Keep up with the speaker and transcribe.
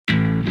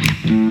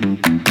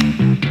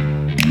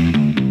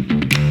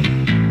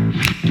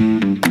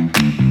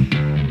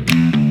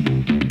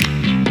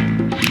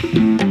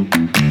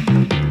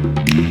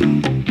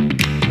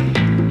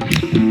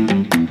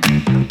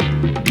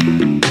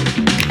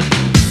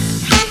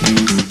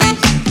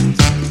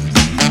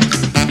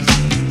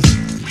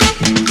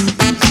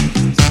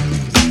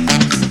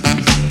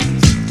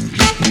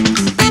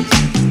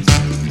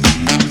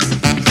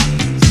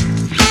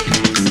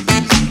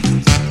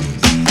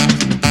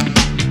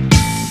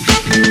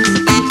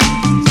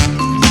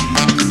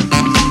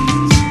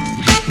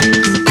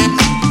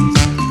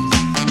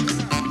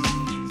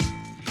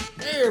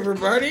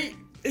everybody.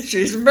 It's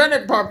Jason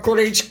Bennett, Popcorn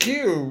HQ.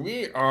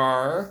 We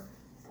are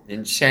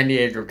in San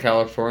Diego,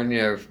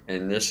 California,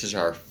 and this is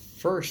our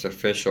first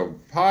official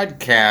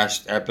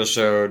podcast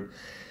episode.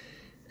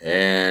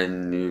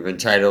 And we've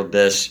entitled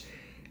this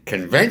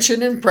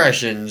Convention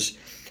Impressions,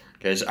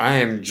 because I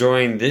am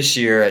joined this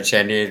year at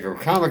San Diego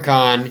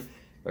Comic-Con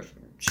with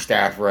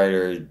staff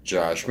writer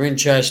Josh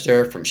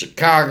Winchester from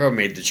Chicago,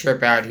 made the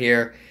trip out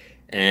here.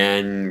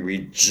 And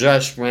we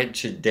just went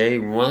to day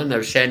one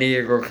of San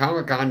Diego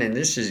Comic-Con, and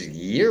this is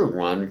year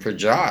one for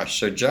Josh.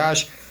 So,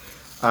 Josh,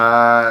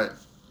 tell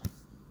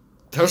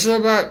us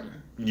about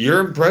your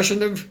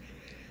impression of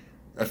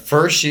a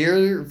first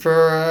year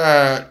for,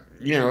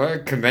 a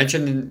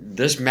convention in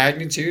this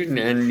magnitude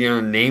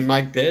and name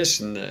like this.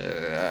 And,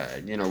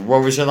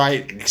 what was it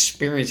like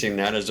experiencing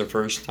that as a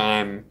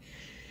first-time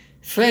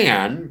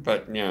fan,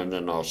 but,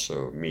 then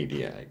also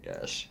media, I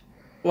guess.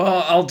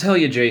 Well, I'll tell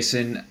you,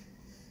 Jason,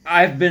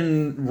 I've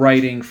been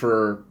writing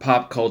for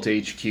Pop Cult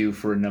HQ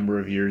for a number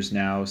of years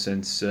now,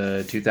 since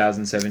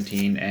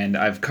 2017, and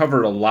I've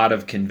covered a lot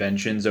of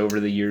conventions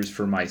over the years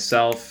for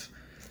myself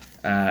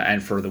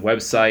and for the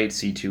website,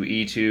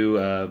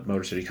 C2E2,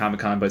 Motor City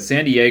Comic Con, but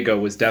San Diego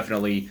was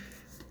definitely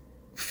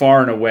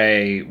far and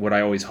away what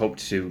I always hoped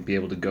to be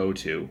able to go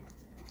to.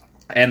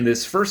 And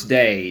this first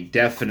day,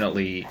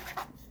 definitely,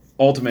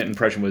 ultimate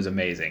impression was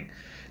amazing.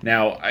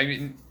 Now, I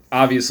mean,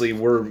 obviously,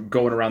 we're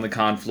going around the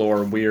con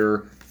floor,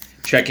 we're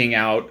checking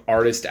out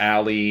Artist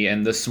Alley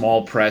and the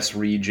small press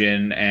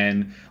region,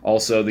 and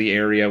also the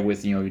area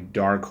with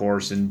Dark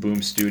Horse and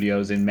Boom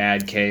Studios and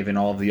Mad Cave and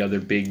all of the other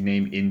big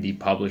name indie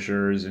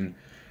publishers, and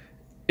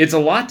it's a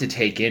lot to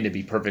take in, to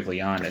be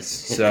perfectly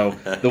honest. So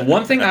the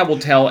one thing I will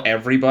tell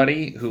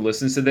everybody who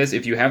listens to this,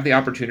 if you have the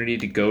opportunity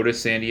to go to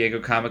San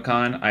Diego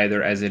Comic-Con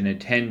either as an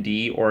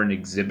attendee or an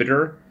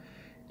exhibitor,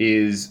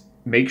 is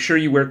make sure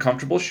you wear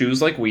comfortable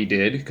shoes like we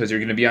did, because you're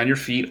going to be on your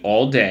feet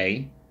all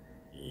day.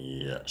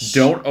 Yes.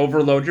 Don't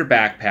overload your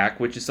backpack,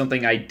 which is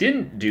something I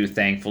didn't do,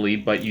 thankfully,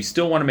 but you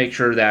still want to make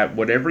sure that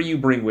whatever you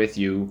bring with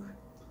you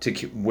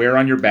to wear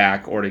on your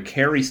back or to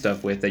carry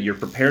stuff with, that you're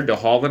prepared to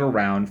haul it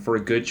around for a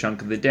good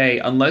chunk of the day,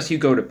 unless you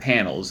go to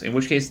panels, in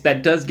which case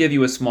that does give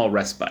you a small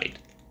respite.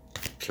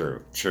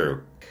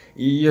 True.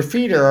 Your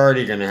feet are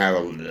already going to have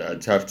a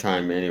tough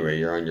time anyway.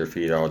 You're on your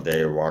feet all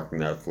day, walking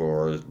that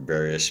floor at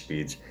various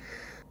speeds.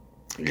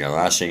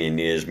 Last thing you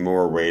need is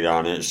more weight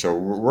on it. So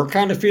we're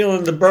kind of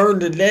feeling the burn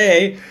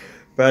today.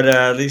 But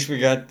at least we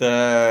got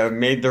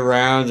made the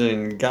rounds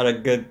and got a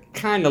good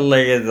kind of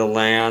lay of the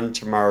land.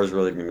 Tomorrow's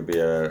really going to be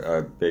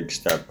a big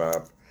step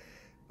up.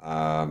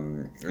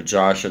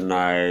 Josh and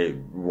I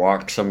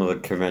walked some of the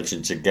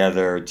convention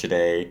together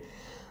today.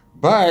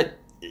 But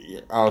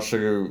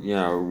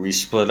also, we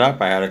split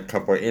up. I had a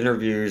couple of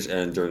interviews,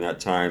 and during that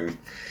time,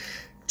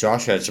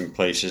 Josh had some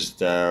places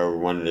that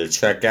wanted to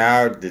check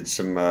out, did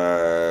some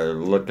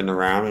looking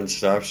around and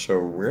stuff. So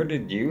where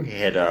did you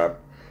head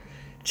up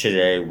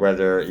today?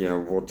 Whether,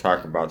 we'll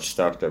talk about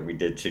stuff that we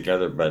did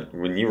together, but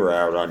when you were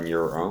out on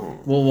your own.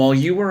 Well, while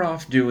you were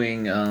off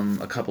doing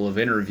a couple of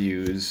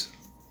interviews,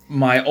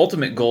 my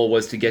ultimate goal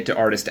was to get to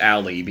Artist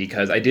Alley,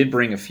 because I did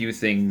bring a few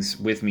things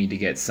with me to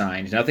get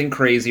signed. Nothing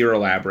crazy or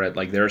elaborate.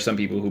 Like, there are some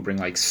people who bring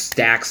like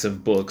stacks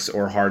of books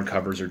or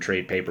hardcovers or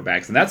trade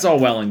paperbacks, and that's all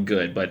well and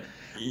good, but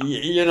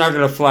you're not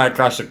going to fly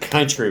across the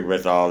country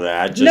with all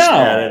that. Just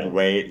added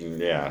weight and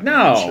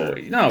No.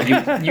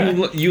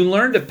 You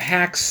learn to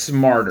pack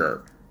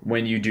smarter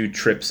when you do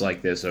trips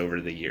like this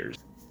over the years.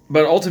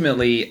 But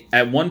ultimately,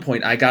 at one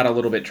point, I got a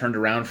little bit turned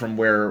around from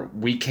where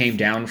we came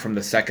down from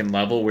the second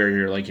level, where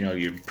you're like,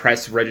 your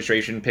press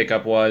registration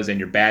pickup was, and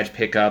your badge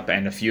pickup,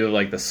 and a few of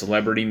like the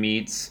celebrity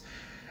meets.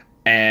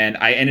 And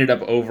I ended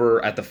up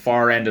over at the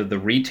far end of the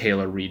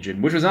retailer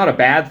region, which was not a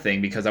bad thing,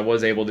 because I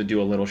was able to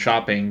do a little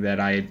shopping that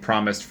I had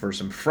promised for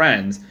some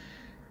friends.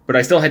 But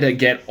I still had to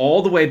get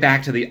all the way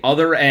back to the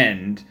other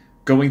end,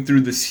 going through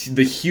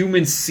the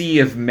human sea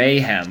of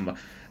mayhem.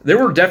 There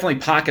were definitely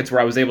pockets where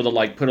I was able to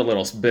like put a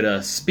little bit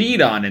of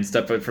speed on and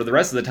stuff, but for the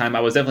rest of the time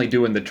I was definitely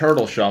doing the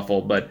turtle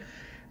shuffle. But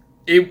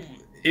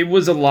it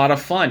was a lot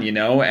of fun,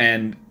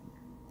 and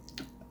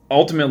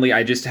ultimately,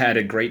 I just had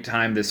a great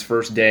time this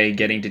first day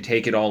getting to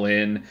take it all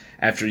in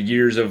after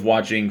years of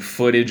watching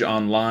footage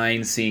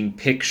online, seeing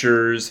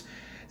pictures,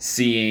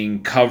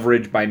 seeing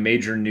coverage by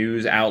major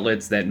news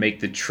outlets that make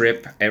the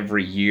trip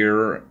every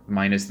year,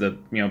 minus the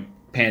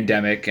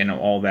pandemic and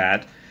all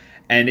that.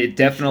 And it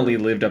definitely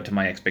lived up to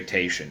my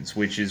expectations,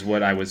 which is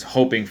what I was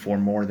hoping for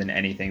more than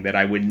anything, that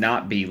I would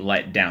not be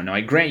let down. Now,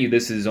 I grant you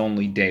this is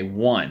only day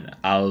one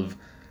of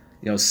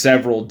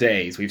several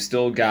days. We've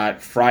still got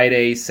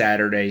Friday,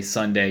 Saturday,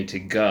 Sunday to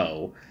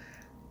go.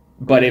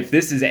 But if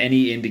this is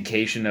any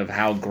indication of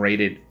how great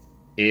it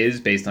is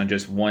based on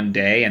just one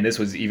day, and this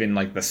was even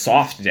like the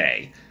soft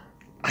day,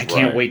 I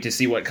can't wait to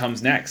see what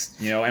comes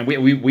next. And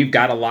we've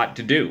got a lot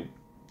to do.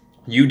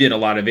 You did a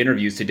lot of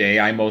interviews today.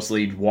 I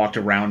mostly walked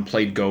around,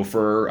 played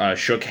Gopher,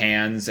 shook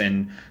hands,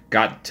 and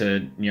got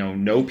to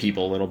know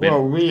people a little bit.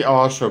 Well, we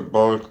also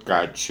both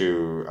got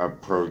to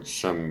approach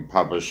some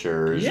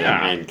publishers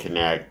Yeah. and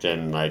connect,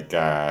 and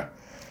I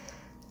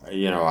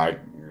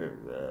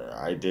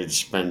did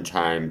spend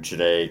time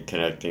today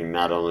connecting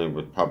not only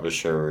with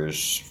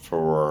publishers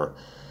for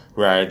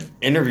who I had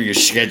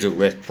interviews scheduled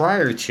with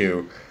prior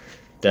to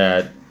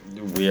that.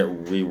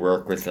 We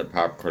work with at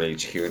Popcorn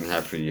HQ and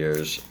have for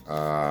years,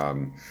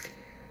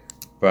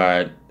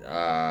 but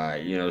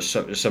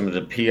some of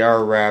the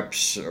PR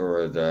reps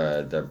or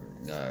the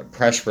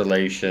press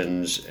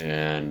relations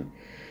and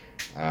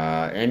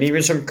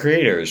even some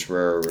creators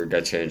where we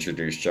got to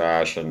introduce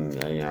Josh, and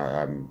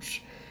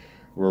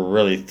we're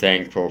really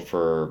thankful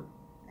for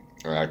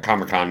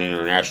Comic-Con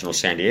International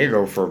San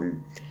Diego for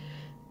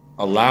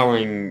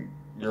allowing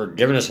or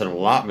giving us an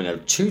allotment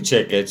of 2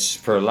 tickets,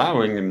 for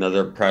allowing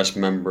another press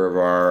member of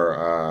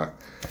our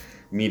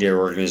media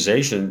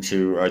organization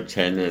to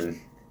attend and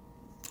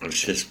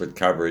assist with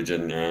coverage,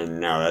 and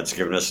now that's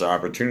given us the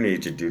opportunity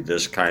to do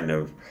this kind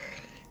of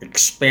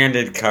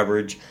expanded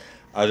coverage,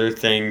 other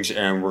things,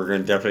 and we're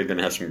definitely going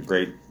to have some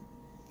great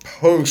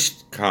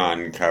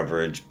post-con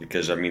coverage,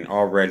 because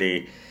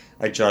already,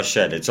 like Josh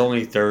said, it's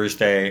only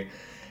Thursday.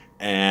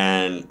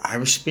 And I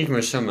was speaking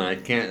with someone,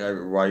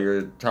 while you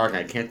were talking,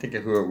 I can't think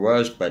of who it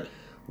was, but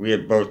we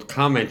had both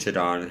commented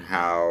on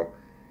how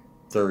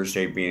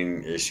Thursday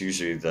is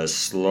usually the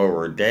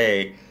slower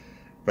day,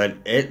 but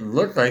it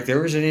looked like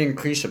there was an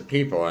increase of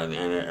people and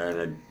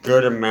a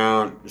good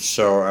amount.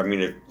 So,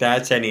 if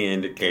that's any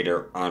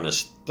indicator on a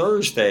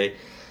Thursday,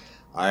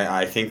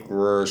 I think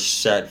we're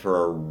set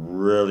for a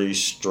really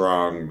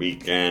strong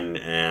weekend.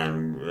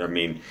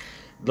 And,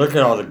 look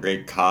at all the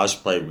great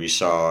cosplay we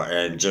saw,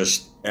 and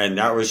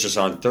that was just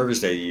on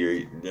Thursday.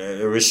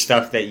 It was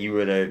stuff that you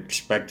would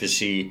expect to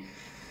see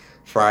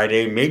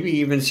Friday, maybe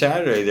even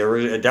Saturday. There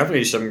were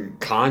definitely some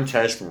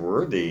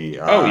contest-worthy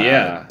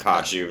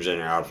costumes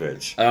and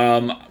outfits.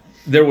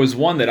 There was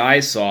one that I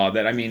saw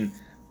that,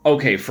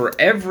 okay, for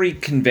every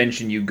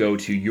convention you go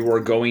to, you are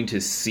going to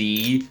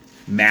see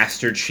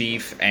Master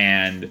Chief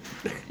and,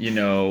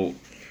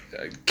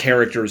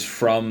 characters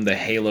from the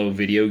Halo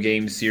video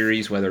game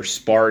series, whether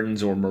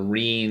Spartans or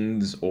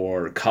Marines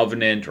or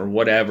Covenant or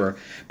whatever.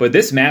 But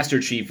this Master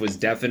Chief was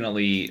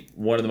definitely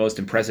one of the most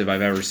impressive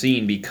I've ever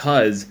seen,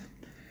 because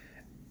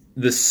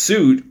the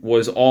suit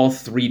was all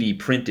 3D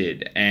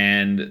printed,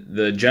 and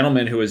the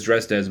gentleman who was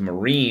dressed as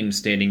Marine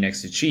standing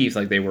next to Chief,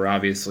 like they were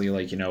obviously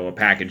a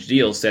package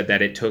deal, said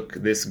that it took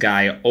this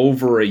guy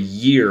over a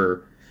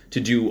year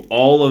to do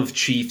all of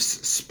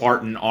Chief's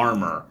Spartan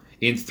armor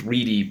in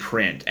 3D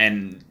print.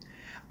 And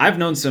I've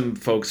known some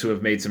folks who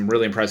have made some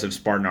really impressive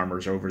Spartan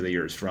armors over the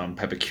years, from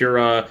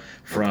Pepakura,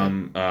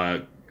 from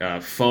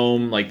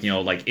foam, like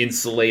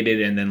insulated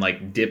and then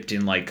dipped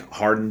in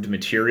hardened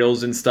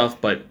materials and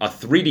stuff. But a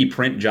 3D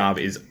print job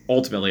is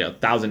ultimately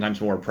 1,000 times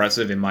more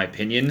impressive, in my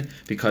opinion,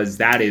 because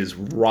that is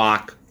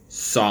rock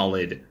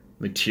solid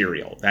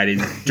material. That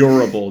is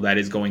durable. That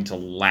is going to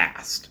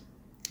last.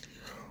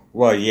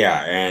 Well,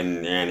 yeah,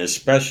 and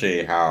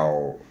especially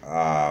how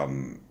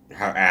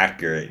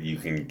accurate you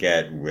can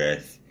get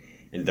with.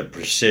 And the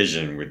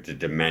precision with the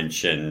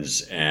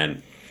dimensions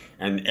and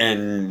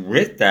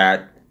with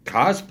that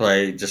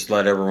cosplay, just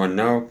let everyone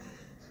know,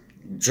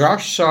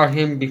 Josh saw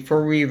him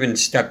before we even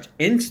stepped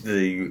into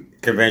the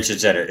convention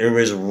center. It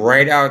was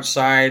right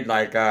outside,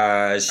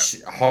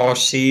 Hall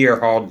C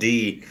or Hall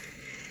D,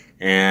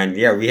 and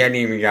yeah, we hadn't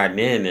even gotten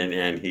in,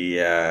 and he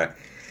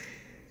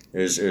it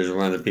was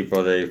one of the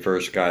people they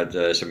first got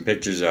some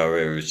pictures of.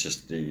 It was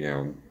just,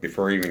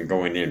 before even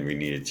going in, we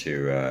needed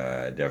to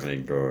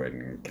definitely go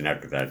and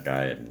connect with that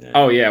guy and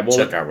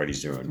check out what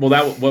he's doing.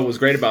 Well, what was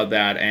great about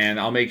that, and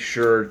I'll make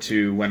sure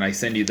to, when I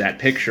send you that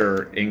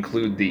picture,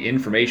 include the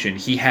information.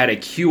 He had a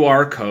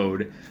QR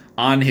code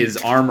on his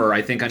armor,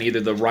 I think on either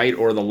the right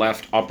or the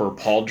left upper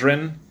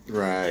pauldron.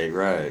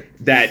 Right.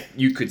 That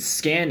you could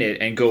scan it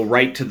and go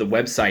right to the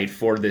website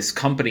for this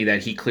company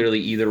that he clearly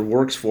either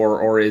works for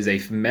or is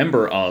a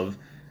member of,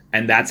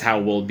 and that's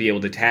how we'll be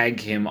able to tag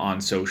him on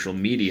social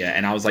media.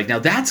 And I was like, now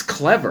that's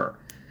clever,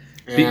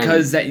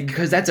 because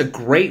that's a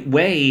great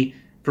way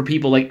for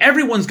people.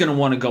 Everyone's going to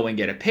want to go and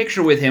get a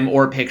picture with him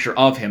or a picture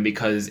of him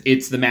because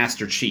it's the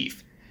Master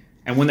Chief.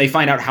 And when they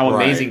find out how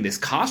amazing this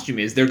costume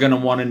is, they're going to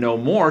want to know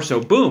more.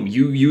 So, boom,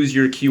 you use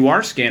your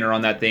QR scanner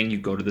on that thing, you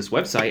go to this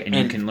website, and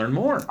you can learn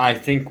more. I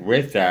think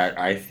with that,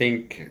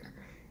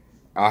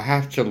 I'll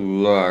have to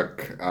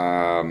look,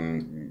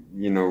 when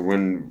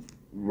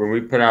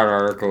we put out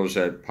articles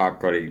at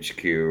Popcorn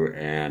HQ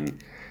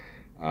and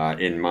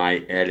in my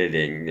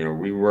editing,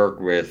 we work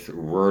with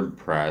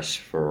WordPress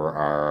for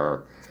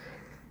our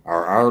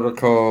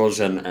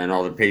articles and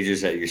all the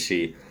pages that you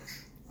see.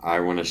 I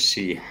want to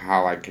see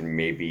how I can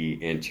maybe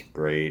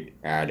integrate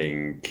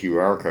adding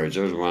QR codes.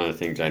 That was one of the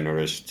things I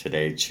noticed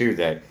today, too,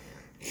 that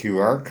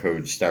QR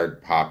codes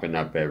start popping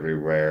up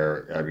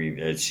everywhere.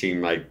 It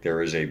seemed like there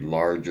was a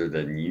larger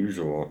than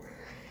usual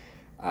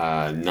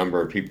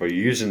number of people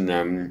using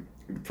them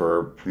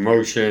for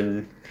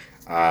promotion.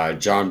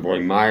 John Boy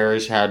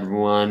Myers had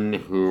one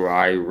who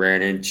I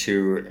ran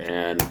into,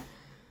 and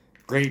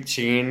great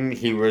scene.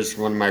 He was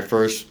one of my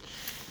first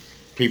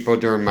people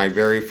during my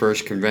very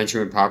first convention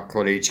with Pop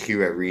Cult HQ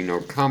at Reno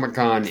Comic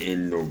Con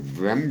in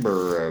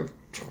November of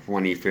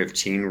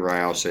 2015, where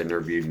I also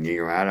interviewed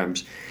Neil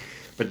Adams.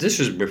 But this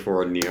was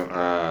before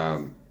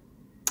John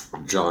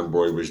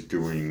Boy was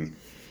doing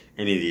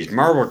any of these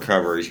Marvel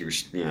covers. He was,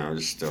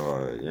 still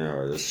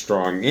a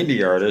strong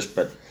indie artist,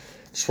 but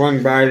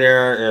swung by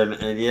there,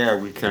 and yeah,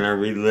 we kind of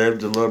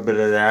relived a little bit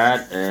of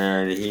that,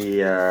 and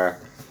he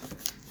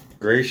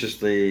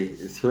graciously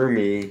threw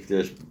me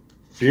this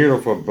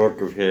beautiful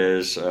book of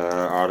his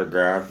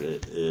autograph.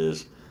 It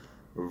is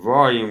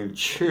volume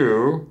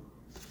 2.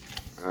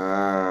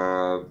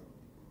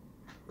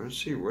 Let's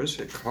see, what is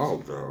it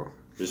called, though?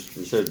 It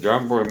said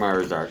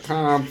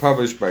johnboymyers.com,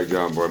 published by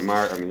John Boy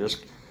Myers. I mean, this...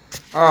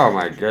 Oh,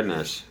 my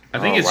goodness. I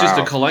think it's just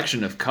a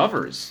collection of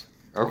covers.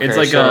 Okay, it's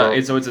like so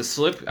it's a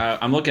slip.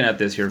 I'm looking at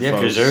this here, yeah,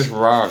 folks. because there's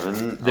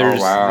Robin.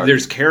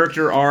 There's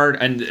character art,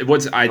 and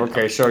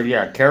Okay, so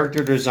yeah,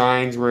 character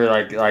designs where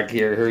like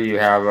here you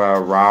have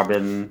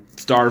Robin,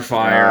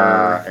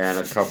 Starfire, and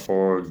a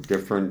couple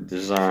different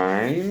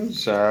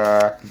designs.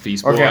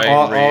 Beast Boy, okay,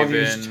 all Raven,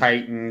 these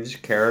Titans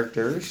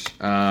characters.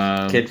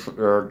 Kid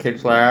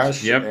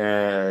Flash. Yep.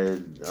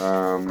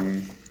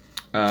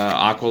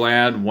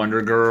 Aqualad,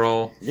 Wonder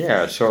Girl.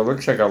 Yeah, so it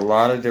looks like a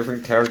lot of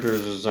different character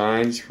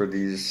designs for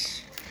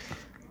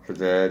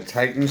the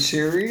Titan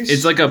series.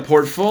 It's like a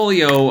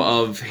portfolio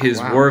of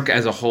his work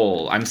as a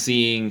whole. I'm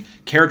seeing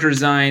character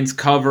designs,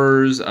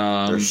 covers,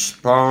 there's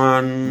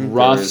Spawn,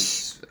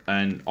 roughs,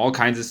 and all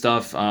kinds of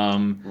stuff.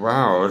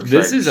 Wow,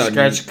 this is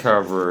sketch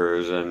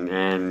covers,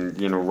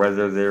 and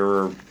whether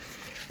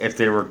if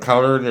they were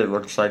colored, it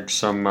looks like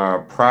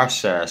some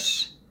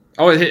process.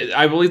 Oh,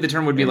 I believe the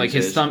term would be like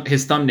his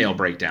thumbnail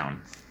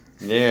breakdown.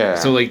 Yeah.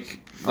 So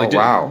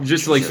wow.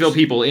 Just to fill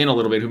people in a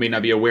little bit who may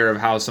not be aware of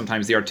how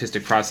sometimes the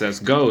artistic process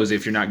goes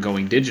if you're not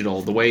going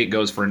digital. The way it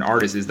goes for an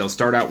artist is they'll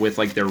start out with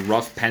like their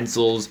rough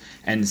pencils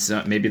and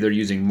maybe they're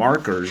using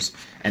markers,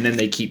 and then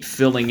they keep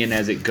filling in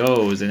as it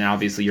goes, and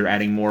obviously you're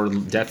adding more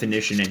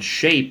definition and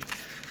shape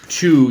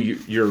to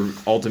your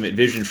ultimate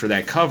vision for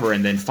that cover,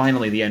 and then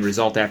finally the end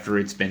result after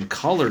it's been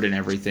colored and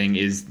everything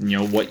is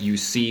what you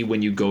see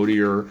when you go to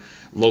your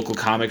local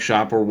comic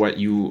shop, or what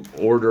you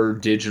order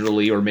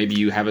digitally, or maybe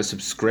you have a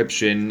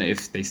subscription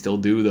if they still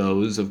do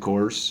those, of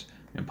course,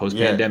 in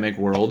post-pandemic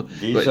world.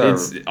 This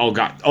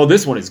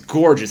one is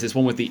gorgeous. This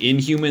one with the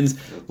Inhumans.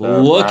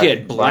 Look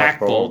at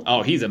Black Bolt.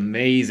 Oh, he's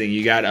amazing.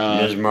 You got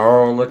Ms.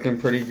 Morrow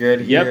looking pretty good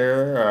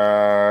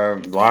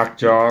here.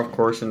 Lockjaw, of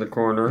course, in the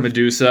corner.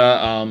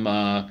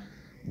 Medusa,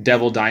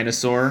 Devil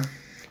Dinosaur.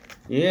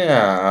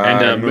 Yeah,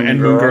 and Moon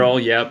Girl.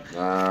 Yep.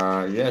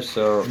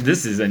 So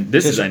this is a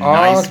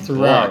nice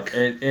book.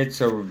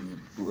 It's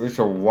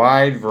a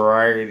wide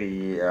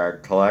variety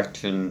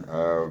collection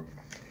of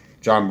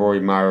John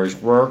Boy Myers'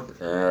 work,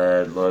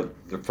 and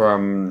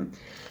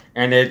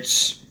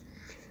it's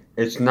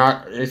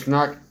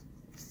not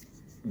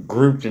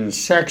grouped in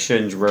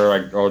sections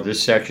where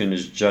this section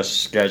is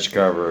just sketch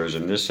covers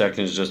and this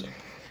section is just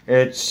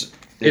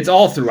it's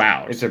all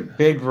throughout. It's a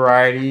big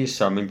variety,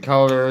 some in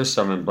color,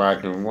 some in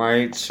black and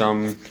white,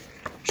 some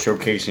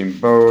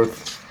showcasing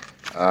both.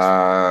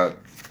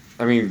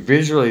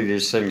 Visually,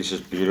 this thing is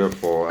just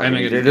beautiful.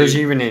 There's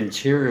even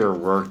interior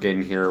work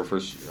in here for.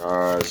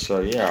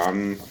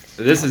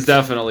 This is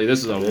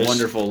a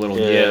wonderful little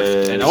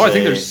gift. And I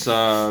think there's.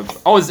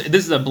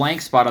 This is a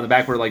blank spot on the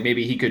back where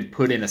maybe he could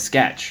put in a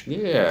sketch.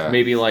 Yeah.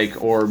 Maybe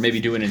or maybe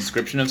do an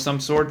inscription of some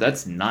sort.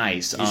 That's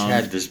nice. He's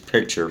had this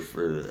picture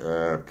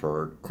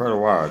for quite a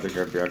while. I think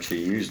I've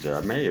actually used it.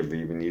 I may have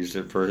even used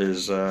it for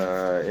his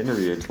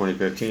interview in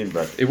 2015.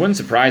 But it wouldn't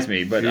surprise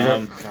me. But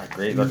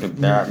great looking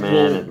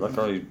Batman and look at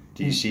all these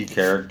DC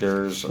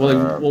characters.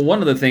 One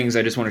of the things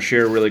I just want to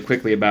share really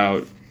quickly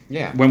about.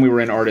 Yeah. When we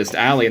were in Artist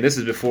Alley, and this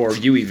is before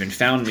you even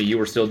found me, you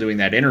were still doing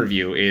that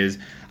interview, is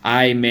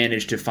I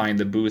managed to find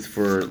the booth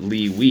for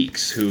Lee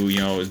Weeks, who,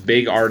 is a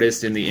big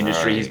artist in the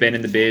industry. Right. He's been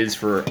in the biz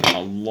for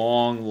a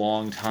long,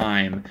 long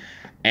time.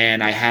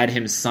 And I had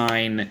him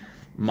sign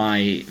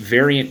my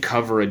variant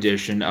cover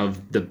edition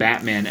of the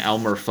Batman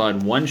Elmer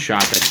Fudd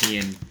one-shot that he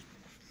and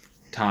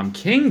Tom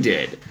King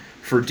did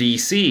for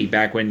DC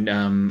back when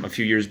a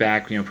few years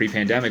back,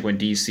 pre-pandemic, when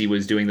DC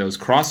was doing those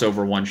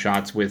crossover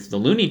one-shots with the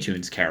Looney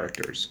Tunes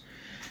characters.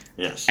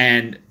 Yes.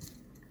 And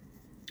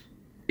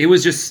it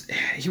was just,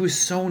 he was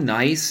so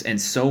nice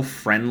and so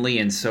friendly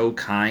and so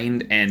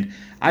kind, and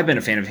I've been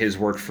a fan of his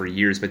work for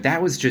years, but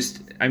that was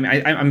just, I'm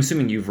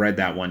assuming you've read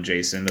that one,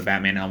 Jason, the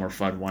Batman Elmer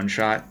Fudd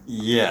one-shot?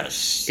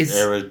 Yes.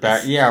 It was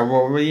back,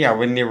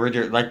 when they were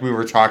doing, like we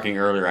were talking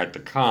earlier at the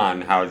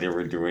con, how they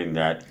were doing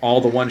that.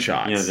 All the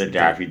one-shots. The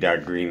Daffy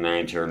Duck Green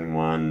Lantern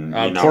one.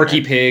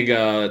 Porky Pig,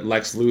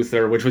 Lex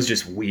Luthor, which was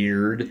just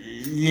weird.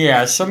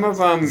 Yeah, some of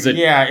them,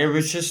 it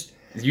was just,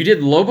 You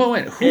did Lobo,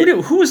 and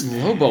who was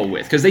Lobo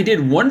with? Because they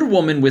did Wonder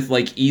Woman with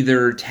like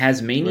either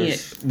Tasmanian.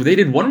 They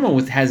did Wonder Woman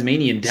with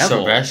Tasmanian Devil.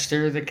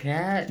 Sylvester the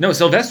cat? No,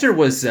 Sylvester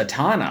was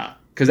Zatanna,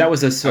 because that was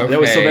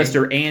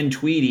Sylvester and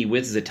Tweety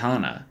with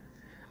Zatanna.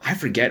 I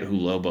forget who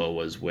Lobo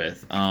was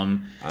with.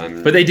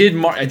 But they did.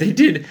 They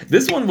did.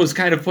 This one was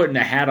kind of putting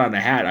a hat on a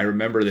hat. I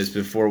remember this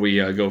before we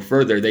go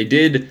further. They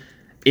did,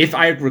 if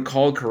I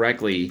recall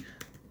correctly,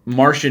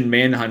 Martian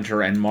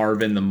Manhunter and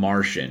Marvin the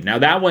Martian. Now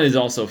that one is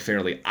also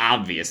fairly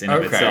obvious in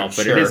of itself,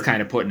 but it is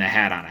kind of putting a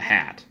hat on a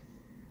hat.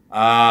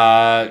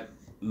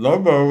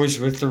 Lobo was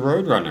with the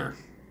Roadrunner.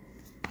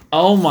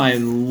 Oh my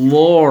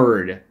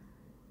lord.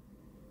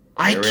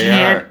 I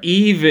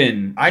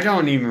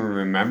don't even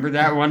remember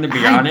that one, to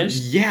be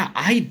honest. Yeah,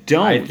 I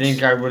don't. I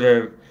think I would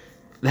have.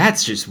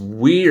 That's just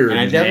weird. And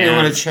I definitely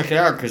want to check it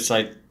out because,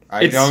 like,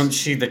 I don't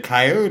see the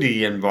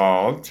coyote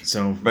involved.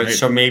 So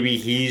maybe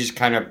he's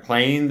kind of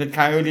playing the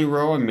coyote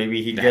role, and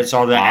maybe he gets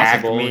all the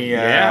Acme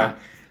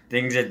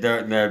things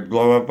that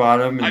blow up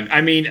on him. I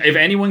mean, if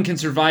anyone can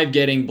survive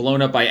getting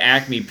blown up by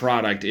Acme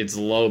product, it's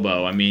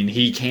Lobo. I mean,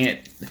 he can't.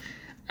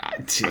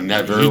 And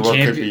that very well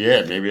could be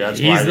it. Maybe that's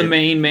why he's the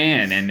main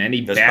man, and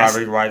that's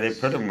probably why they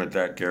put him with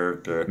that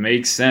character.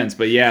 Makes sense,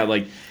 but yeah,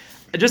 like,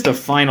 just a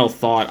final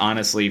thought,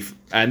 honestly,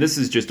 and this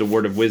is just a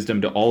word of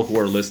wisdom to all who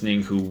are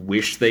listening who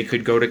wish they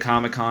could go to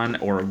Comic-Con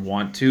or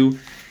want to.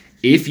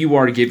 If you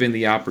are given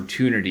the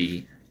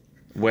opportunity,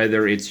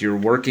 whether it's you're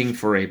working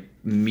for a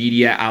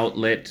media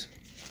outlet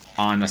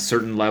on a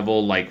certain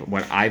level, like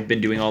what I've been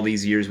doing all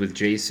these years with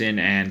Jason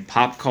and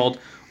Pop Cult,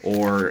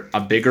 or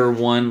a bigger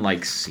one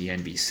like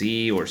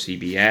CNBC or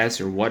CBS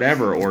or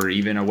whatever, or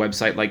even a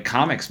website like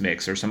Comics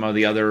Mix or some of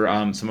the other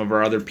some of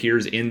our other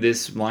peers in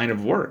this line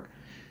of work.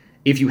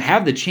 If you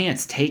have the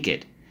chance, take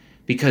it.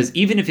 Because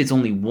even if it's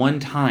only one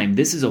time,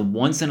 this is a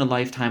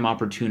once-in-a-lifetime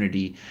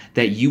opportunity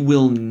that you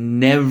will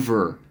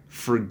never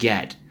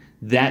forget.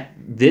 That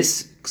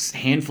this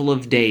handful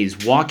of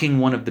days, walking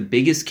one of the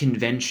biggest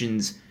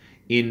conventions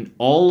in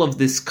all of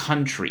this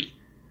country,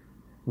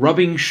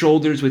 rubbing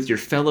shoulders with your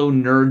fellow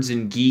nerds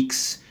and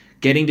geeks,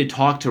 getting to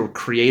talk to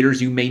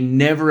creators you may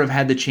never have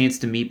had the chance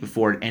to meet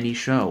before at any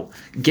show,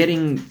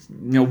 getting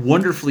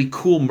wonderfully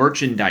cool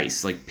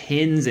merchandise like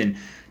pins and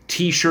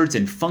T-shirts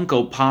and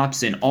Funko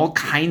Pops and all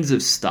kinds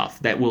of stuff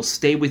that will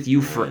stay with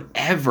you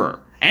forever,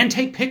 and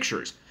take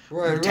pictures.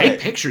 Take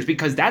pictures,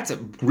 because that's a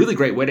really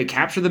great way to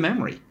capture the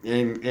memory.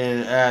 And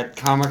at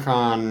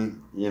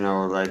Comic-Con,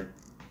 like,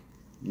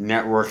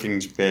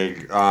 networking's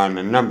big on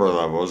a number of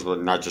levels,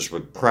 but not just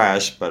with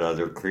press, but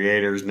other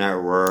creators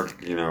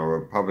network,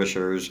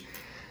 publishers.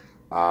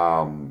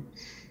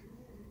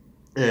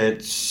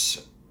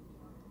 It's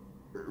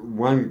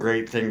one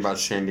great thing about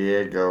San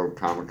Diego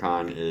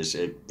Comic-Con is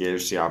it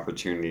gives the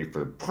opportunity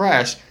for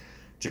press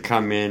to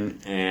come in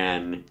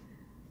and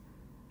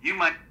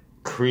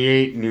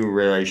build new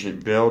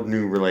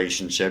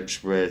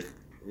relationships with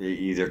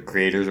either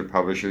creators or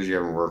publishers you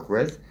haven't worked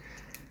with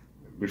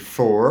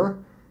before.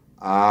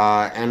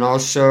 And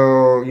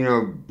also,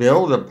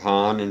 build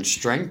upon and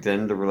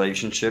strengthen the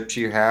relationships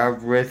you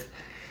have with,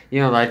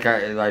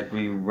 like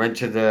we went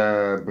to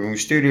the Boom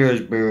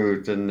Studios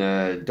booth and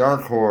the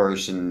Dark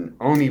Horse and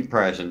Oni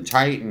Press and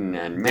Titan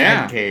and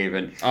Man Cave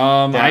and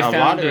I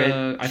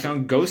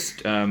found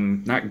Ghost,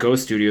 not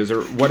Ghost Studios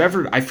or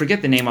whatever. I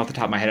forget the name off the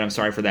top of my head. I'm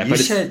sorry for that.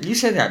 You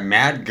said that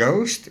Mad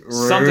Ghost or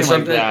something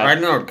like that. I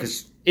know,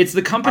 because it's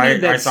the company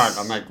that's...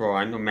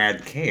 I know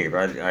Mad Cave.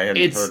 I hadn't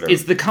heard of it.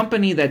 It's the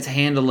company that's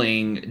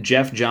handling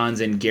Jeff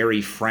Johns and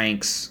Gary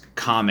Frank's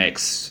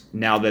comics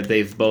now that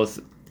they've both,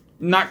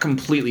 not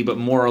completely, but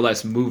more or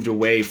less moved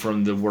away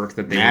from the work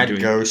that they were doing.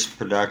 Mad Ghost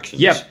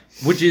Productions. Yep,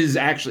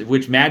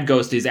 which Mad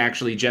Ghost is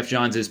actually Jeff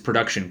Johns'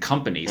 production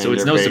company, so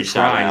it's no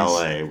surprise. Out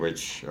of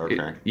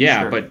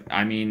LA, but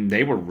I mean,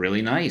 they were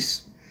really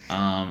nice.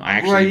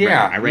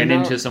 I ran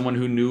into someone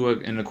who knew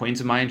an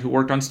acquaintance of mine who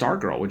worked on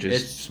Stargirl, which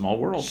is small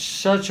world.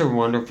 Such a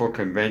wonderful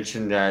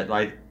convention that,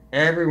 like,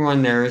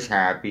 everyone there is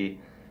happy.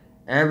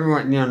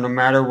 Everyone, no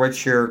matter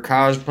what you're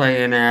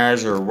cosplaying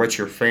as or what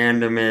your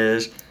fandom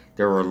is,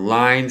 there were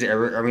lines.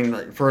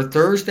 For a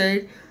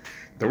Thursday,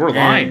 there were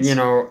lines.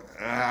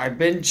 I've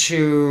been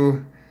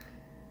to,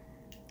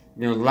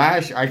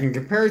 I can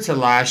compare it to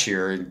last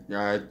year.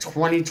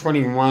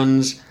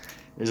 2021's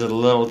is a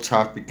little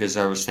tough because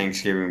I was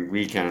Thanksgiving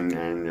weekend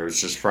and it was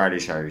just Friday,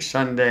 Saturday,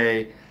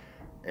 Sunday,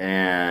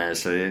 and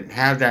so they didn't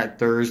have that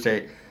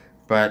Thursday.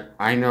 But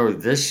I know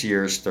this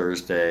year's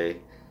Thursday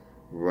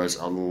was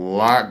a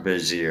lot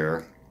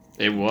busier.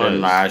 It was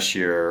than last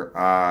year.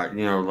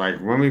 Like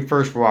when we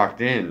first walked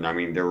in,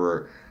 there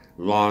were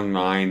long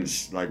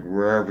lines like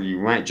wherever you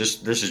went.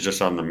 This is just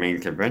on the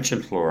main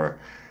convention floor.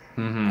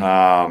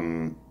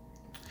 Mm-hmm.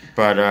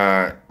 But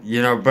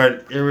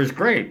it was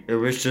great. It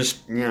was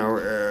just,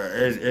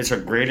 it's a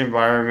great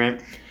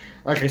environment.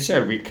 Like I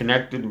said, we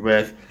connected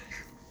with,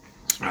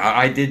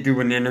 I did do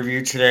an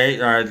interview today.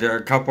 There are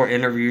a couple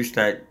interviews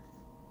that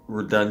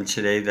were done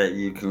today that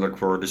you can look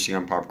forward to see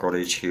on Pop Cult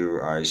HQ.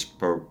 I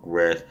spoke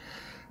with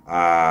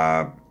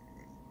a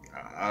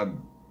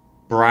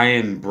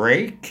Brian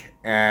Brake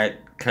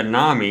at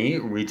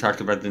Konami. We talked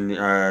about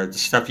the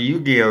stuff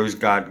Yu-Gi-Oh's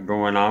got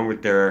going on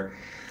with their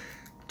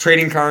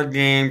trading card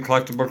game,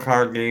 collectible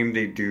card game.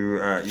 They do,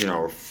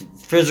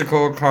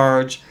 physical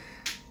cards,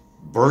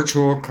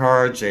 virtual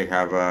cards. They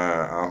have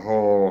a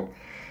whole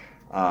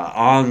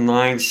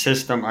online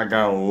system. I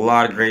got a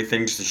lot of great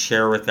things to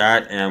share with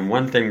that. And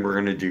one thing we're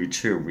going to do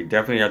too, we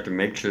definitely have to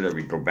make sure that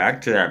we go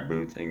back to that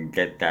booth and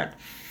get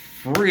that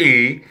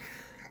free.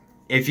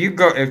 If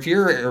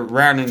you're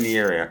around in the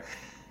area,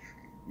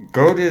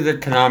 go to the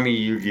Konami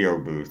Yu-Gi-Oh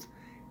booth.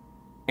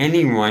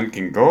 Anyone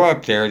can go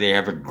up there. They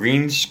have a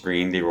green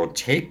screen. They will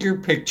take your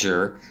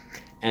picture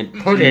and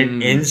put it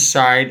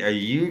inside a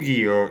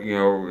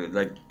Yu-Gi-Oh,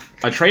 like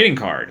a trading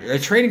card.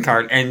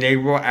 And they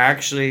will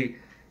actually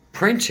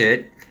print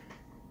it,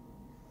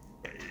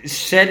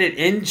 set it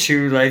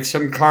into like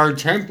some card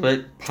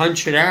template,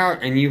 punch it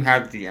out, and you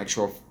have the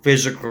actual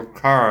physical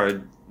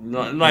card.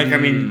 I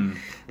mean,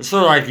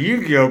 sort of like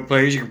Yu-Gi-Oh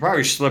plays, you can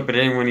probably slip it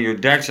in one of your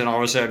decks and all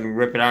of a sudden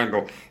whip it out and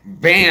go,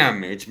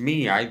 bam, it's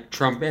me, I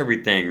trump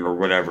everything, or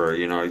whatever,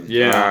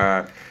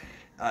 Yeah.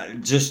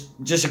 Just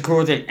a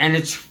cool thing. And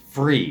it's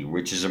free,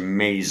 which is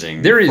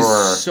amazing. There is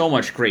so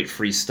much great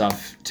free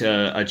stuff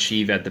to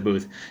achieve at the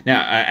booth.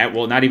 Now,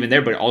 not even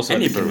there, but also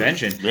at the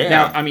convention. Yeah.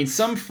 Now, I mean,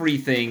 some free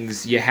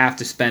things you have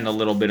to spend a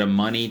little bit of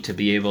money to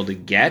be able to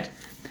get,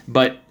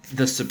 but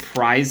the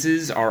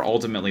surprises are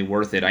ultimately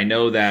worth it. I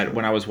know that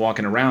when I was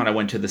walking around, I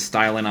went to the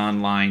Stylin'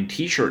 Online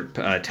t-shirt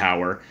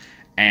tower,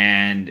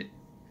 and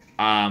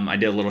I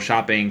did a little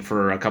shopping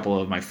for a couple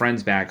of my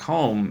friends back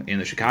home in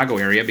the Chicago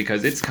area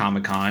because it's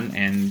Comic-Con,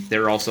 and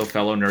they're also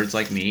fellow nerds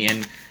like me,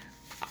 and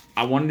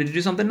I wanted to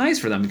do something nice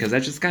for them because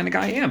that's just the kind of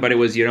guy I am. But it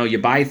was, you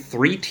buy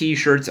 3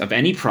 t-shirts of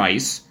any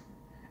price,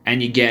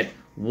 and you get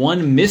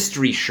 1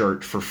 mystery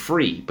shirt for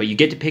free, but you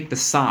get to pick the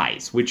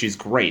size, which is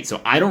great.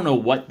 So I don't know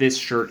what this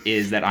shirt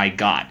is that I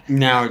got.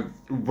 Now,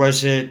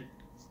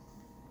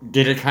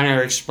 did it kind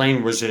of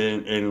explain, was it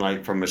in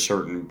like from a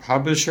certain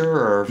publisher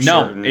or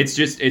no? It's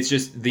just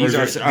these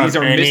are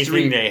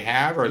mystery they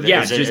have, or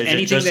just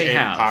anything they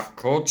have. Pop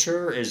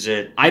culture? Is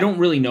it? I don't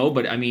really know,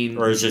 but I mean,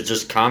 or is it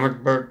just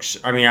comic books?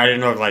 I mean, I didn't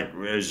know if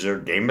is there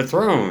Game of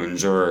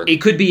Thrones or it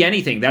could be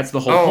anything. That's the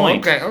whole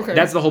point. Okay.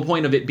 That's the whole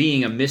point of it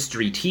being a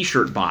mystery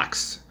T-shirt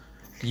box.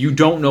 You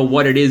don't know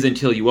what it is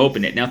until you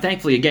open it. Now,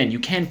 thankfully, again, you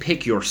can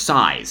pick your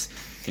size.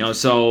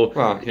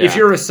 If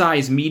you're a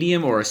size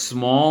medium or a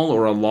small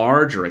or a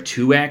large or a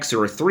 2X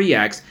or a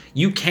 3X,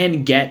 you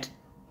can get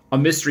a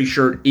mystery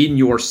shirt in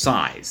your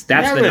size.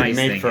 That's the nice thing.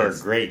 That would make for a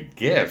great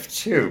gift,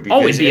 too.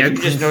 Because if you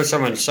just know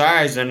someone's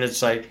size, then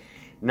it's like,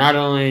 not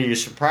only are you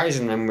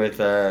surprising them with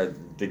the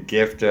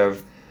gift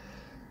of,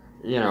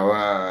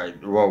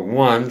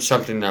 one,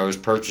 something that was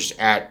purchased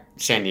at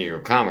San Diego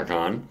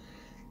Comic-Con,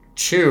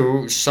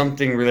 2,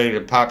 something related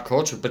to pop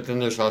culture, but then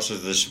there's also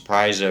the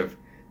surprise of,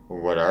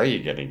 what are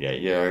you going to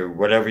get?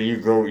 Whatever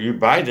you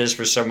buy this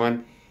for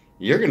someone,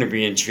 you're going to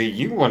be intrigued.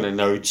 You want to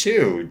know,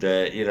 too,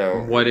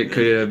 what it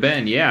could have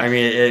been, yeah. I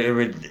mean, it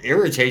would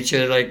irritate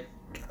you, like,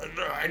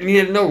 I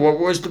need to know, what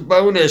was the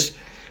bonus?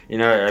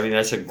 I mean,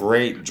 that's a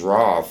great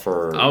draw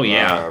for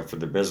for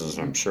the business,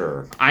 I'm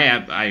sure.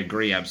 I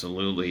agree,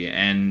 absolutely.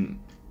 And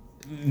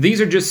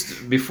these are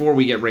just, before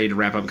we get ready to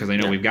wrap up, because I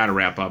know we've got to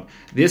wrap up,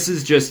 this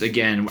is just,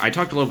 again, I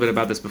talked a little bit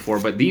about this before,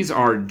 but these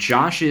are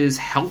Josh's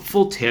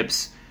helpful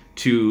tips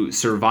to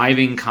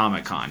surviving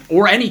Comic-Con,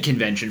 or any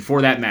convention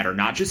for that matter,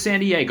 not just San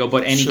Diego,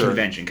 but any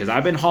convention, because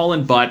I've been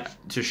hauling butt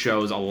to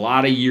shows a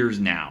lot of years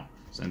now,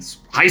 since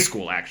high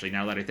school, actually,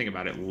 now that I think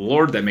about it.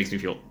 Lord, that makes me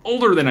feel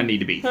older than I need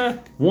to be.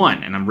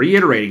 1, and I'm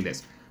reiterating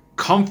this,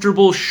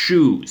 comfortable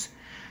shoes.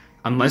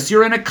 Unless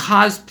you're in a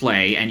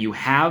cosplay and you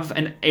have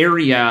an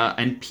area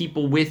and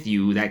people with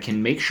you that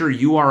can make sure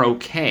you are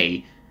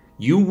okay,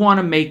 you want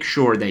to make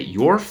sure that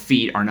your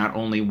feet are not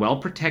only well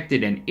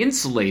protected and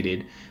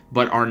insulated,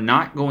 but are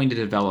not going to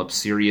develop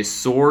serious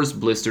sores,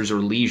 blisters, or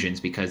lesions,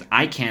 because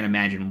I can't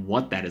imagine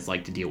what that is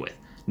like to deal with.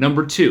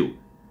 Number 2,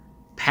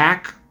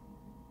 pack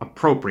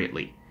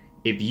appropriately.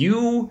 If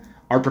you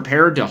are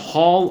prepared to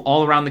haul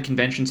all around the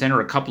convention center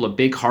a couple of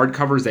big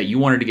hardcovers that you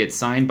wanted to get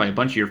signed by a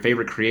bunch of your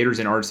favorite creators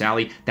in Artist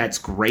Alley, that's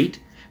great,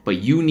 but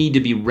you need to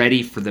be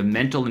ready for the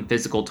mental and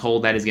physical toll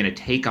that is going to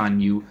take on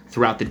you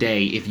throughout the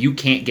day if you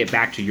can't get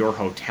back to your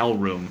hotel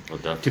room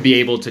to be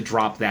able to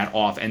drop that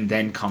off and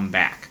then come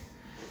back.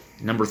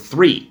 Number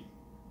 3,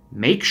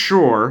 make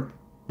sure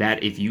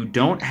that if you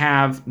don't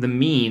have the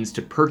means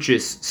to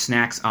purchase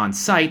snacks on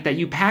site, that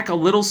you pack a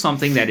little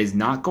something that is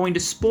not going to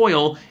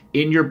spoil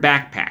in your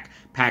backpack.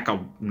 Pack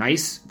a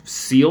nice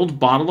sealed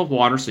bottle of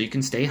water so you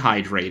can stay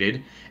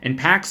hydrated, and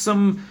pack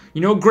some,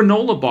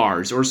 granola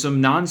bars or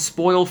some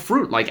non-spoil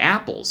fruit like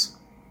apples,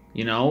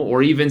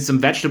 or even some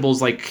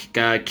vegetables like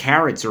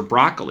carrots or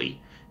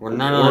broccoli. Well,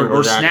 not only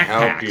will that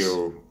help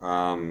you,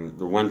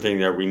 the one thing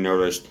that we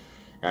noticed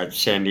at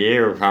San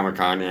Diego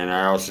Comic-Con, and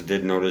I also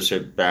did notice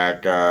it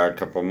back a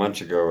couple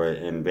months ago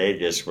in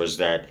Vegas, was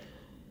that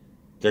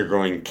they're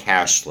going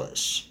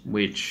cashless.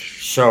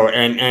 Which So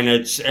and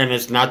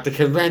it's not the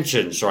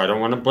convention, so I don't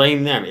want to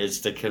blame them.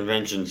 It's the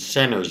convention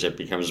centers. It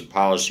becomes a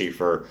policy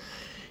for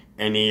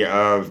any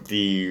of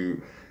the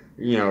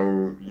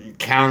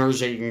counters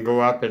that you can go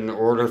up and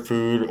order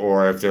food,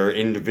 or if they're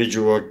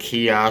individual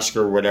kiosk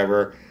or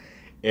whatever,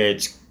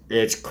 it's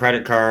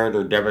credit card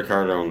or debit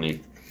card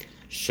only.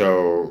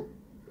 So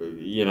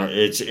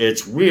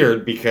it's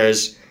weird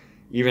because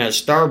even at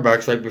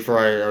Starbucks, right before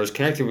I was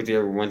connected with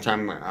you one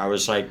time, I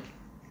was like,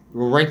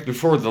 well, right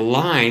before the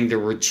line, there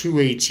were 2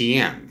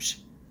 ATMs.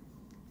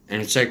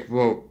 And it's like,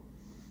 well,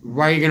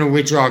 why are you going to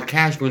withdraw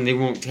cash when they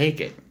won't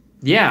take it?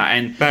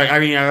 Yeah, but I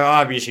mean,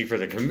 obviously for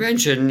the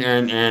convention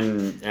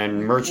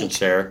and merchants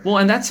there. Well,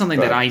 and that's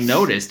something that I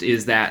noticed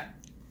is that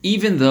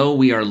even though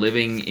we are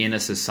living in a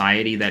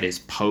society that is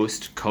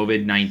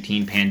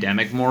post-COVID-19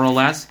 pandemic, more or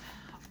less,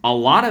 a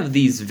lot of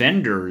these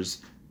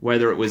vendors,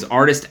 whether it was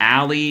Artist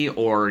Alley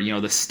or,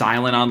 the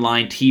Stylin'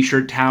 Online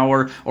T-shirt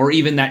tower, or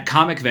even that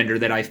comic vendor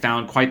that I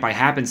found quite by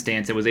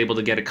happenstance that was able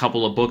to get a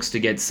couple of books to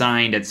get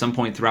signed at some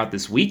point throughout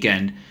this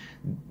weekend,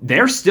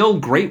 they're still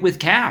great with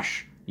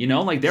cash.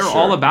 They're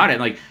all about it.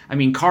 Like, I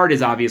mean, card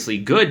is obviously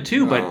good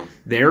too, but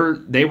they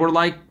were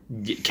like,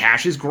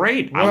 cash is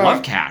great. I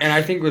love cash. And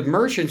I think with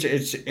merchants,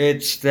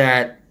 it's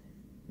that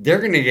they're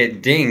going to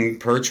get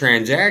dinged per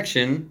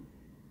transaction.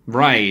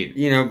 Right.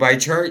 By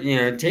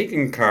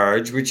taking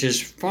cards, which is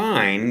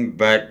fine,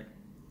 but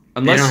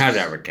they don't have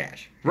that with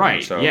cash.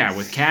 Right. So. Yeah,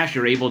 with cash,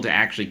 you're able to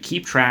actually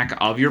keep track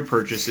of your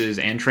purchases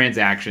and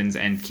transactions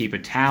and keep a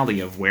tally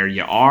of where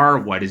you are,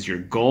 what is your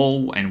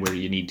goal, and where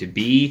you need to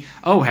be.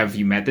 Oh, have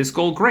you met this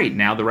goal? Great.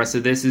 Now the rest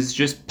of this is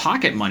just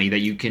pocket money that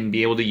you can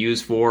be able to use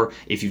for,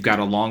 if you've got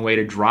a long way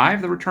to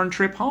drive, the return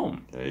trip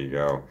home. There you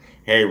go.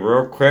 Hey,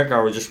 real quick,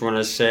 I would just want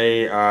to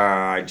say,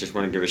 I just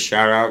want to give a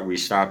shout out. I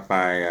stopped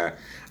by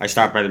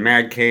the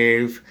Mad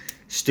Cave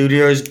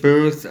Studios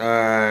booth,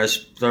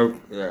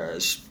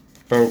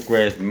 spoke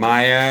with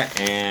Maya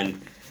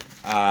and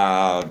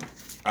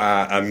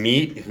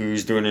Amit,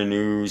 who's doing a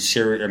new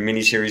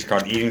mini-series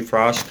called Eating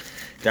Frost.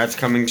 That's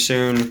coming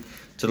soon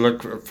to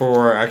look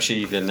for. Actually,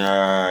 you can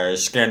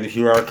scan the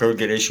QR code,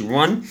 get issue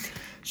 1.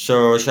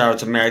 So shout out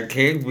to Mad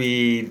Cave.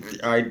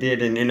 I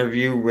did an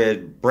interview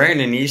with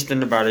Brandon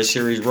Easton about his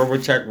series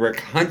Robotech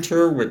Rick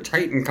Hunter with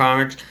Titan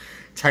Comics.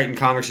 Titan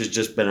Comics has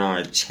just been on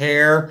a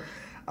tear.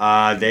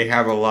 They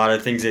have a lot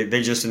of things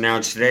they just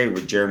announced today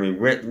with Jeremy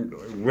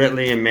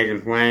Whitley and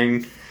Megan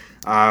Huang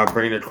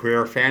bringing a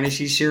queer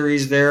fantasy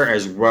series there,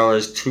 as well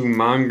as 2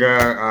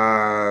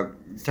 manga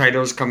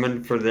titles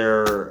coming for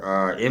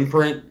their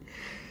imprint.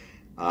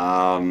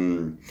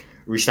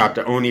 We stopped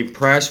at Oni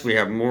Press. We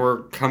have more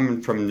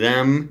coming from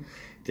them.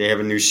 They have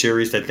a new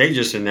series that they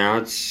just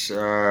announced,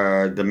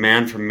 The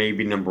Man from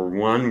Maybe Number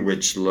 1,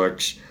 which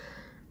looks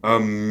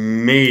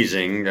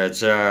amazing.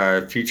 That's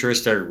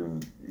futuristic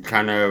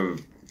kind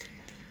of...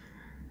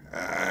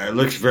 it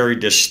looks very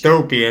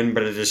dystopian,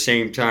 but at the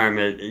same time,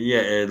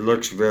 it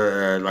looks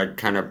very like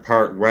kind of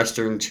part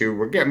Western too.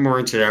 We'll get more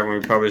into that when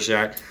we publish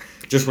that.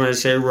 Just want to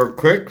say real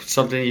quick,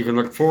 something you can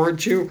look forward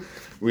to.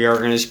 We are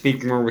going to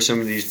speak more with some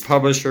of these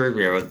publishers.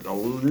 We have a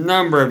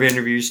number of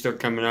interviews still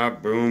coming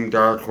up. Boom,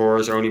 Dark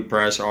Horse, Oni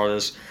Press, all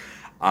this.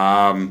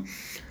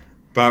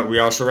 But we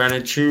also ran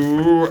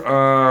into...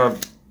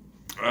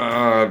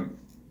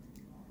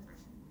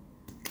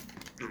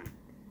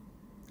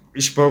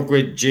 we spoke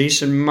with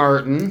Jason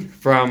Martin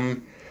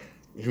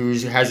who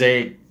has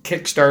a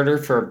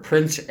Kickstarter for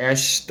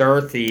Princess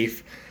Star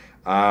Thief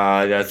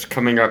that's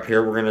coming up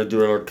here. We're going to do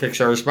a little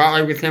Kickstarter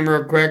spotlight with him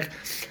real quick.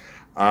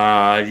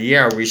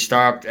 We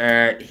stopped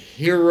at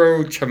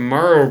Hero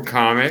Tomorrow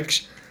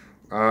Comics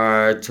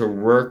to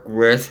work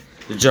with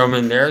the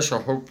gentleman there. So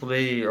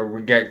hopefully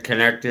we get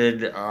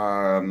connected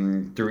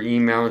through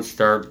email and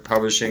start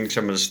publishing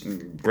some of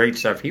the great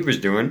stuff he was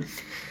doing.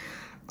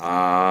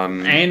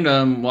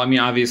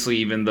 Obviously,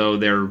 even though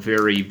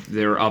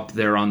they're up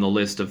there on the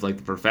list of like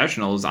the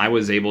professionals, I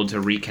was able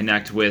to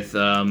reconnect with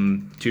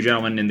 2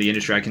 gentlemen in the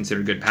industry I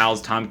consider good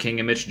pals, Tom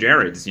King and Mitch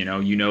Gerrits.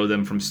 You know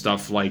them from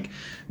stuff like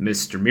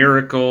Mr.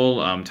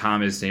 Miracle.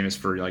 Tom is famous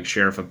for like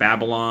Sheriff of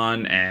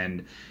Babylon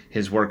and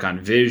his work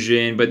on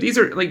Vision. But these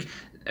are like,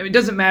 it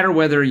doesn't matter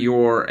whether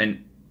you're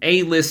an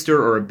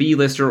A-lister or a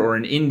B-lister or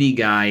an indie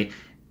guy.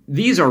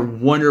 These are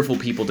wonderful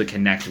people to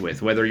connect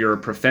with, whether you're a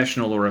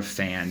professional or a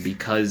fan,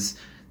 because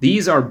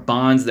these are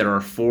bonds that are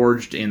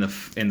forged in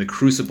the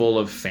crucible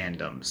of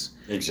fandoms.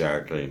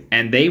 Exactly.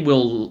 And they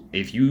will,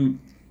 if you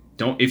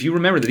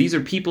remember that these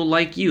are people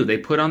like you, they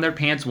put on their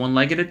pants one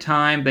leg at a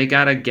time. They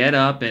gotta get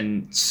up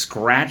and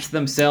scratch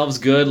themselves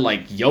good,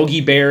 like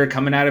Yogi Bear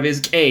coming out of his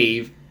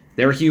cave.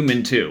 They're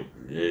human too.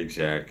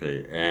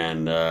 Exactly.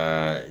 And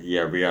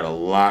we got a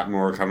lot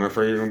more coming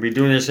for you. We'll be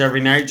doing this every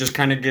night, just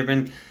kind of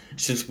giving.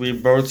 Since we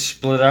both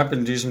split up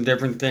and do some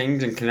different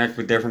things and connect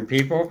with different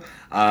people,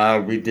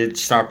 we did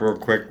stop real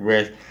quick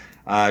with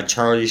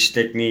Charlie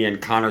Stickney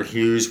and Connor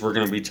Hughes. We're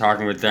going to be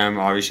talking with them,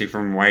 obviously,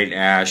 from White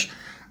Ash.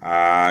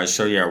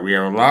 So yeah, we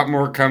have a lot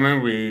more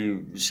coming.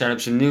 We set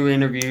up some new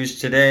interviews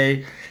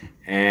today,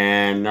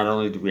 and not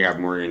only do we have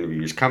more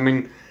interviews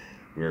coming,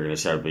 we're going to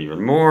set up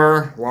even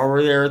more while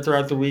we're there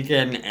throughout the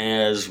weekend,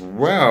 as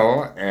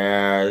well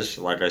as,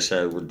 like I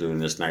said, we're doing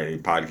this nightly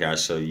podcast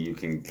so you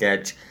can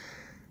get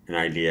an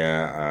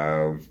idea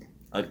of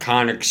a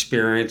con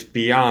experience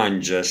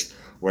beyond just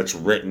what's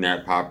written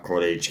at Pop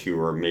Cult HQ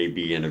or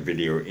maybe in a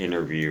video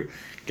interview.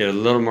 Get a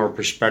little more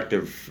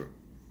perspective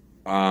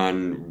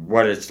on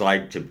what it's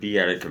like to be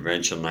at a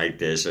convention like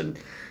this, and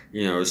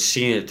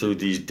seeing it through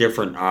these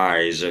different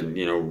eyes,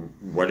 and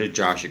what did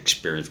Josh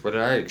experience, what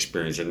did I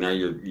experience, and now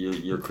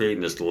you're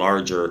creating this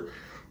larger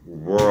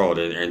world,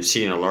 and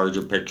seeing a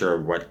larger picture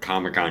of what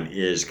Comic-Con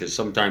is, because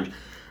sometimes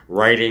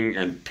writing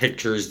and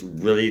pictures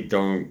really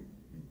don't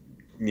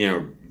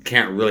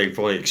can't really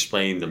fully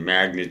explain the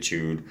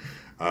magnitude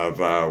of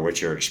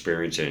what you're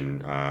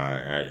experiencing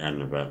at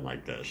an event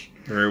like this.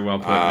 Very well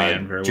put,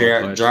 man. Very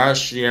well put.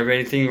 Josh, do you have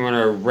anything you want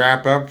to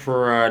wrap up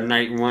for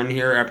night one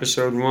here,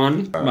 episode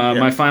one?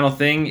 My final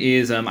thing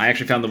is I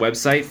actually found the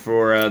website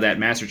for that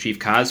Master Chief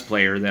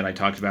cosplayer that I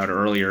talked about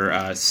earlier,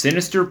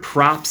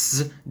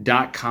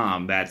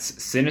 sinisterprops.com. That's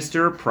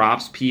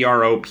sinisterprops,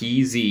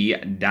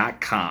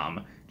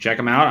 propz.com. Check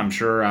him out. I'm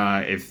sure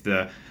if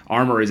the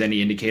armor is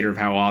any indicator of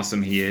how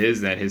awesome he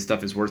is, that his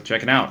stuff is worth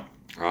checking out.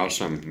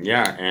 Awesome.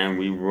 Yeah, and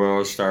we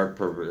will start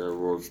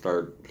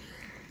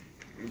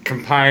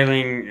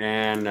compiling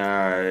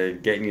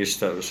and getting you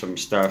some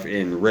stuff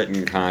in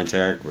written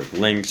contact with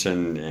links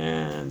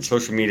and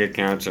social media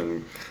accounts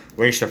and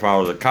ways to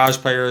follow the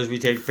cosplayers we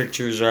take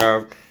pictures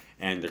of,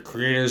 and the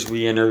creators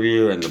we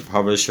interview, and the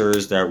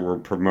publishers that we're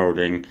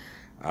promoting.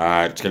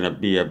 It's going to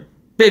be a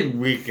big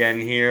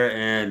weekend here,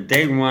 and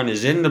day one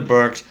is in the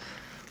books.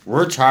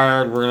 We're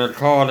tired. We're going to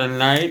call it a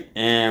night,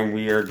 and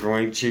we are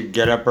going to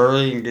get up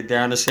early and get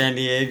down to San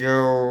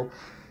Diego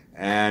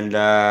and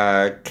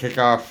kick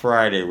off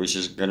Friday, which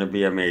is going to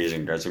be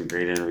amazing. Got some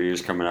great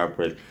interviews coming up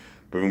with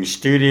Boom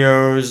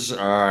Studios.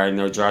 I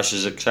know Josh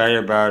is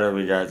excited about it.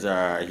 We got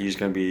he's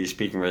going to be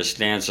speaking with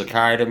Stan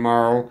Sakai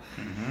tomorrow.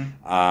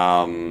 Mm-hmm.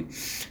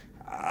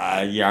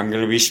 I'm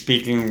going to be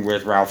speaking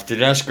with Ralph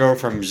Tedesco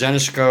from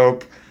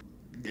Zenoscope.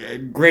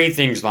 Great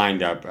things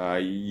lined up.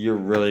 You're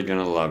really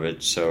going to love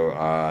it.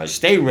 So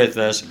stay with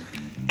us.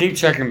 Keep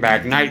checking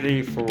back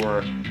nightly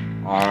for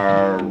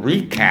our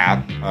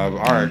recap of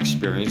our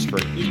experience for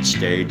each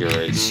day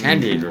during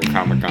San Diego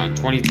Comic-Con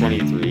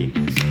 2023.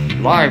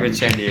 Live in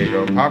San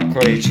Diego, Pop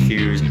Cult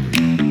HQ's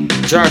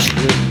Josh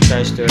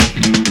Testa,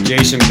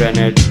 Jason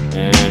Bennett,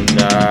 and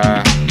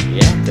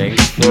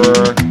thanks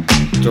for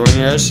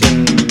joining us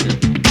and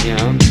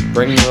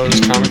bringing those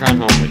Comic-Con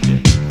home with you.